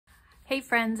Hey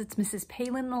friends, it's Mrs.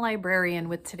 Palin the librarian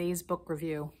with today's book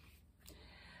review.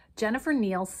 Jennifer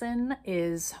Nielsen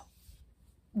is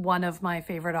one of my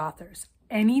favorite authors.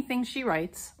 Anything she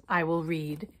writes, I will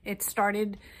read. It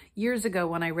started years ago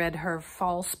when I read her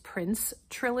False Prince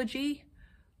trilogy.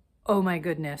 Oh my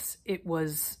goodness, it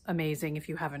was amazing. If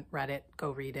you haven't read it,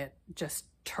 go read it. Just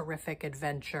terrific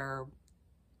adventure.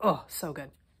 Oh, so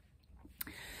good.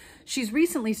 She's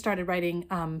recently started writing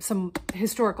some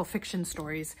historical fiction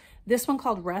stories. This one,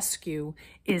 called Rescue,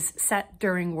 is set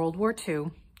during World War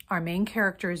II. Our main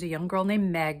character is a young girl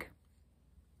named Meg,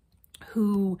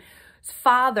 whose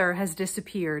father has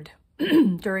disappeared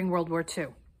during World War II.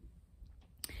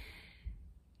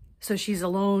 So she's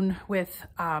alone with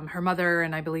her mother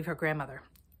and I believe her grandmother.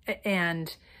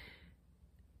 And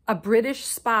a British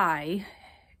spy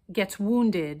gets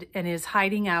wounded and is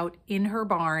hiding out in her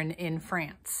barn in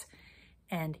France.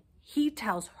 And he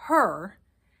tells her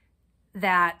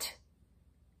that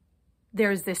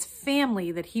there's this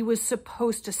family that he was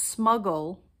supposed to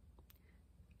smuggle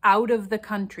out of the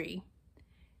country.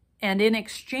 And in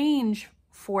exchange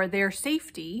for their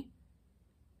safety,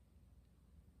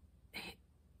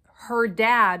 her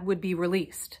dad would be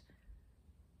released.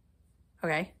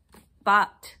 Okay?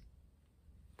 But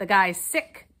the guy's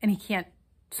sick and he can't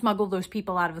smuggle those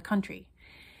people out of the country.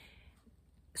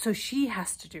 So she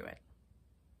has to do it.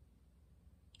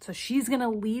 So she's going to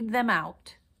lead them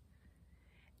out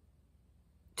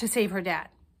to save her dad.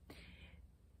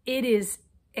 It is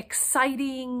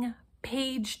exciting,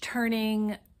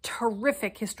 page-turning,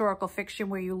 terrific historical fiction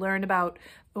where you learn about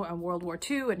World War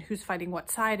II and who's fighting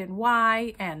what side and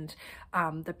why, and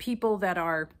the people that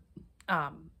are,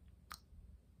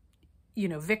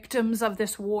 victims of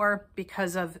this war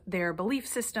because of their belief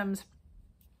systems.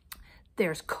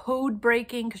 There's code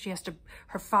breaking because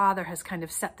her father has kind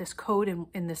of set this code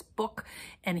in this book,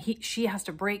 and she has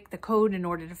to break the code in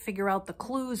order to figure out the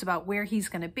clues about where he's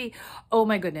going to be. Oh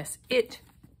my goodness. It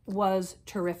was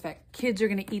terrific. Kids are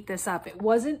going to eat this up.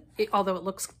 Although it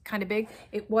looks kind of big,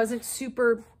 it wasn't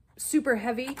super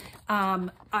heavy.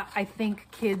 I think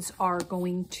kids are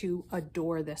going to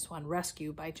adore this one.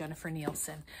 Rescue by Jennifer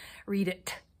Nielsen. Read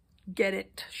it, get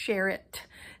it, share it.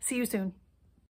 See you soon.